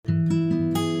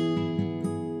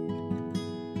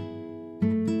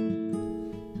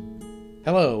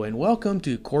Hello and welcome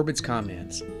to Corbett's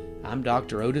Comments. I'm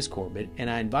Dr. Otis Corbett and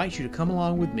I invite you to come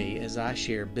along with me as I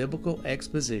share biblical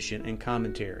exposition and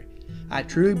commentary. I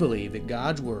truly believe that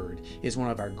God's Word is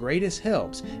one of our greatest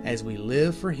helps as we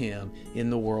live for Him in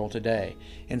the world today.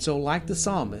 And so, like the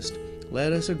psalmist,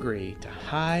 let us agree to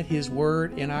hide His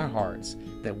Word in our hearts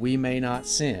that we may not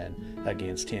sin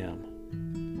against Him.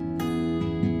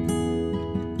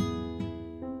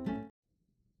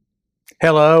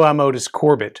 Hello, I'm Otis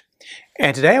Corbett.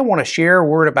 And today I want to share a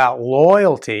word about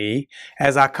loyalty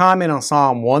as I comment on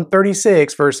Psalm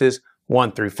 136 verses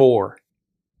 1 through 4.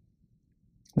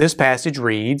 This passage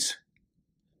reads,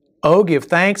 "O give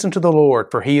thanks unto the Lord,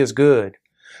 for He is good,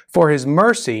 for His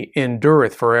mercy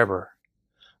endureth forever.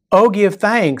 O give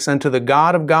thanks unto the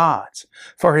God of gods,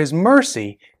 for His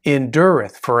mercy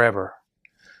endureth forever.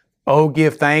 O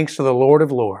give thanks to the Lord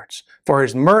of lords, for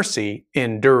His mercy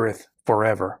endureth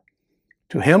forever.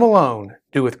 To Him alone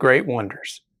doeth great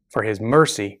wonders, for His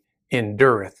mercy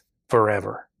endureth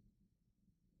forever."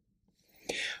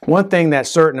 One thing that's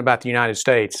certain about the United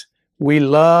States, we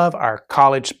love our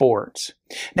college sports.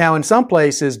 Now, in some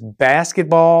places,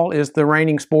 basketball is the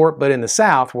reigning sport, but in the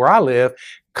South, where I live,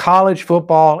 college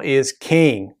football is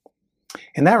king.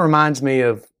 And that reminds me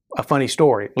of a funny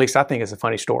story. At least I think it's a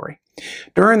funny story.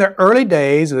 During the early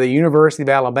days of the University of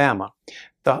Alabama,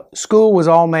 the school was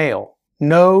all male.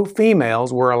 No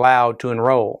females were allowed to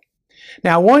enroll.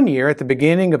 Now, one year at the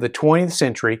beginning of the 20th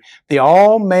century, the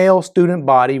all-male student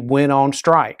body went on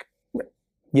strike.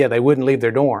 Yeah, they wouldn't leave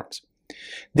their dorms.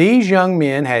 These young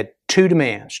men had two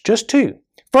demands, just two.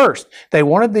 First, they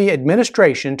wanted the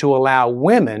administration to allow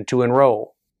women to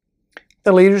enroll.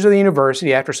 The leaders of the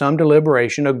university, after some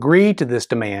deliberation, agreed to this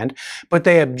demand, but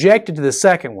they objected to the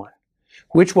second one,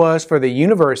 which was for the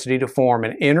university to form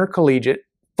an intercollegiate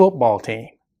football team.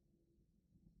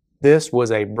 This was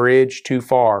a bridge too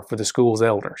far for the school's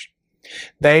elders.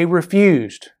 They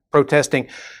refused, protesting,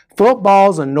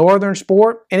 "Football's a northern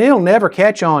sport and it'll never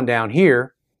catch on down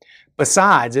here.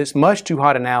 Besides, it's much too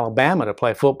hot in Alabama to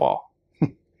play football."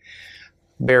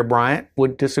 Bear Bryant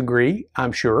would disagree,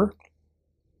 I'm sure.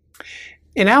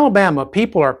 In Alabama,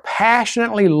 people are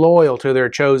passionately loyal to their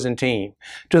chosen team,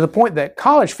 to the point that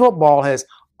college football has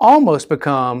almost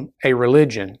become a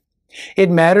religion.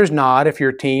 It matters not if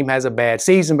your team has a bad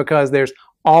season because there's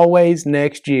always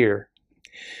next year.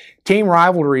 Team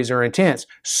rivalries are intense,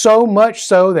 so much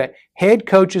so that head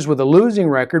coaches with a losing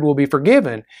record will be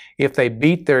forgiven if they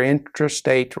beat their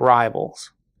intrastate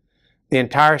rivals. The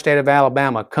entire state of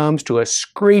Alabama comes to a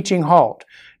screeching halt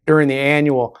during the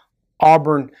annual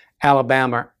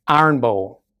Auburn-Alabama Iron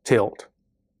Bowl tilt.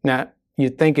 Now,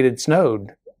 you'd think it had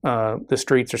snowed. The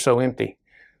streets are so empty.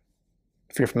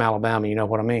 If you're from Alabama, you know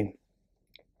what I mean.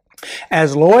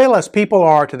 As loyal as people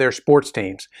are to their sports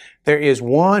teams, there is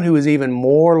one who is even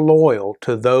more loyal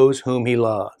to those whom He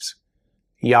loves,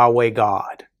 Yahweh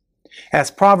God.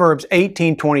 As Proverbs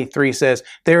 18:23 says,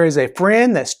 "There is a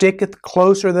friend that sticketh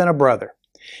closer than a brother."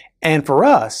 And for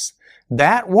us,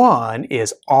 that one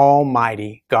is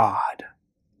Almighty God.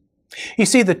 You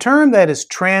see, the term that is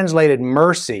translated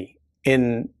mercy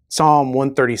in Psalm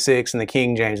 136 in the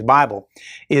King James Bible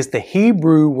is the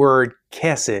Hebrew word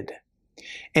chesed.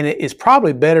 And it is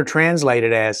probably better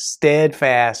translated as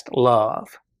steadfast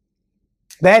love.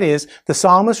 That is, the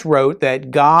psalmist wrote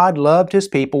that God loved His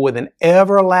people with an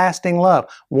everlasting love,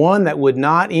 one that would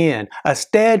not end, a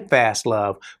steadfast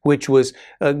love, which was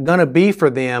going to be for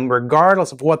them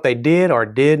regardless of what they did or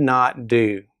did not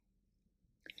do.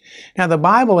 Now, the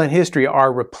Bible and history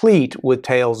are replete with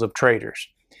tales of traitors.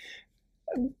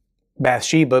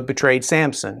 Bathsheba betrayed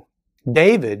Samson.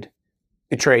 David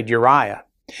betrayed Uriah.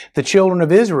 The children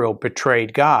of Israel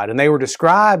betrayed God, and they were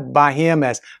described by Him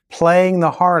as playing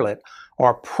the harlot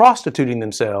or prostituting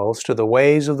themselves to the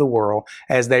ways of the world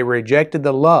as they rejected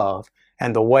the love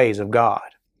and the ways of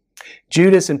God.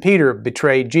 Judas and Peter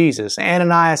betrayed Jesus.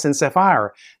 Ananias and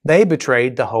Sapphira, they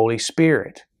betrayed the Holy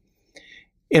Spirit.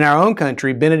 In our own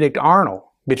country, Benedict Arnold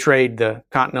betrayed the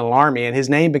Continental Army, and his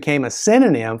name became a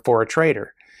synonym for a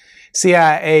traitor.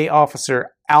 CIA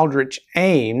officer Aldrich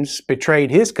Ames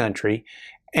betrayed his country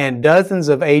and dozens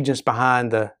of agents behind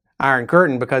the Iron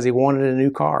Curtain because he wanted a new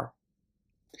car.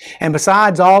 And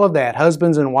besides all of that,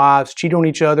 husbands and wives cheat on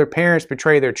each other, parents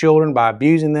betray their children by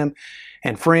abusing them,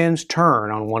 and friends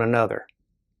turn on one another.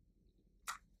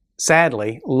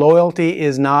 Sadly, loyalty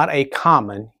is not a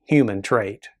common human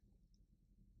trait.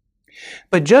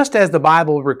 But just as the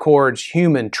Bible records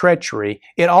human treachery,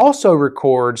 it also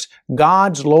records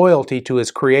God's loyalty to His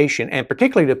creation, and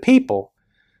particularly to people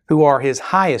who are His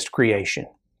highest creation.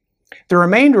 The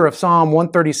remainder of Psalm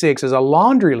 136 is a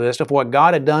laundry list of what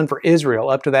God had done for Israel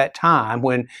up to that time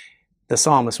when the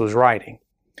psalmist was writing.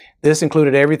 This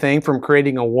included everything from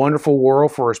creating a wonderful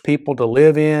world for His people to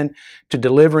live in, to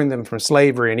delivering them from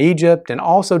slavery in Egypt, and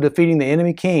also defeating the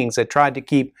enemy kings that tried to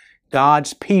keep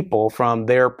God's people from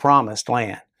their promised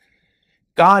land.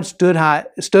 God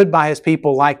stood by His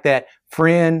people like that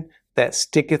friend that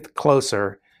sticketh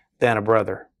closer than a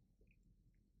brother.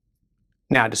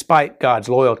 Now, despite God's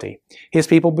loyalty, His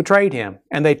people betrayed Him,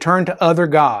 and they turned to other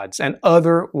gods and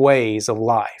other ways of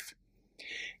life.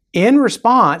 In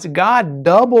response, God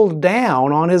doubled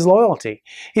down on His loyalty.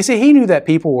 You see, He knew that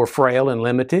people were frail and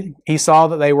limited. He saw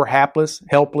that they were hapless,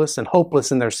 helpless, and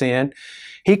hopeless in their sin.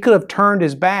 He could have turned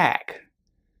His back,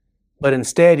 but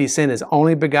instead He sent His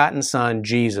only begotten Son,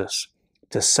 Jesus,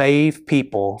 to save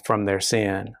people from their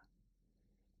sin.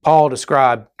 Paul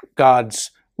described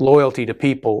God's loyalty to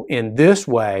people in this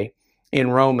way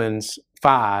in Romans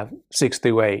 5, 6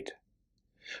 through 8.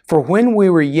 For when we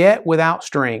were yet without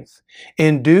strength,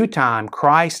 in due time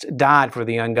Christ died for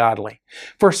the ungodly.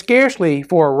 For scarcely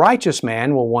for a righteous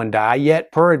man will one die,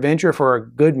 yet peradventure for a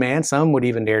good man some would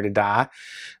even dare to die.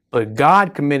 But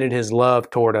God commended His love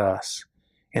toward us,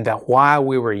 in that while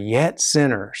we were yet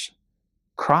sinners,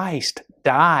 Christ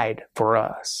died for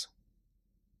us.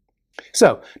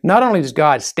 So, not only does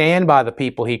God stand by the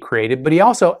people He created, but He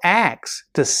also acts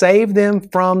to save them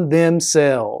from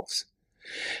themselves.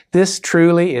 This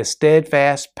truly is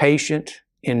steadfast, patient,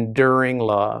 enduring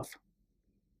love.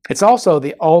 It's also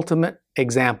the ultimate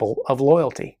example of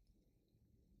loyalty.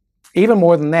 Even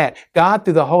more than that, God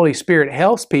through the Holy Spirit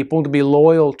helps people to be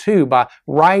loyal too by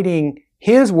writing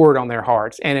His Word on their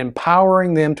hearts and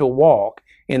empowering them to walk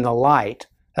in the light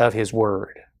of His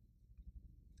Word.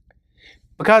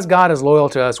 Because God is loyal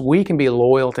to us, we can be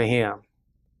loyal to Him.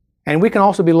 And we can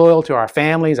also be loyal to our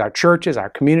families, our churches, our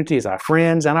communities, our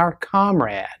friends, and our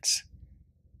comrades.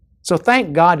 So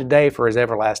thank God today for His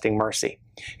everlasting mercy,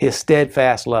 His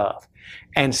steadfast love,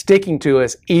 and sticking to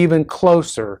us even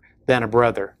closer than a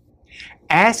brother.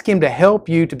 Ask Him to help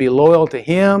you to be loyal to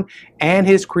Him and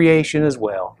His creation as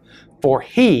well, for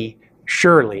He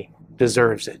surely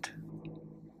deserves it.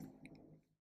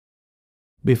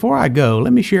 Before I go,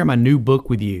 let me share my new book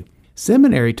with you.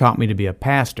 Seminary taught me to be a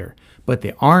pastor, but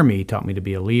the Army taught me to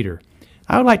be a leader.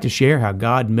 I would like to share how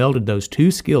God melded those two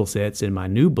skill sets in my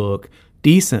new book,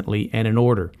 Decently and in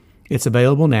Order. It's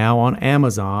available now on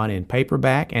Amazon in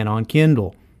paperback and on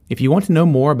Kindle. If you want to know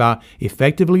more about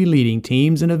effectively leading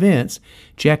teams and events,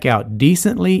 check out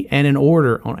Decently and in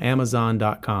Order on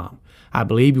Amazon.com. I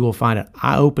believe you will find it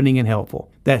eye-opening and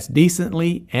helpful. That's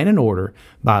Decently and in Order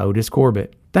by Otis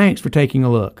Corbett. Thanks for taking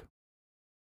a look.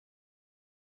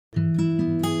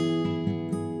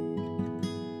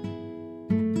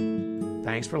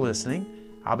 Thanks for listening.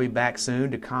 I'll be back soon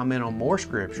to comment on more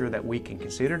scripture that we can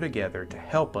consider together to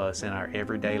help us in our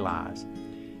everyday lives.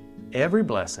 Every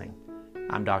blessing.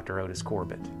 I'm Dr. Otis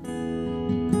Corbett.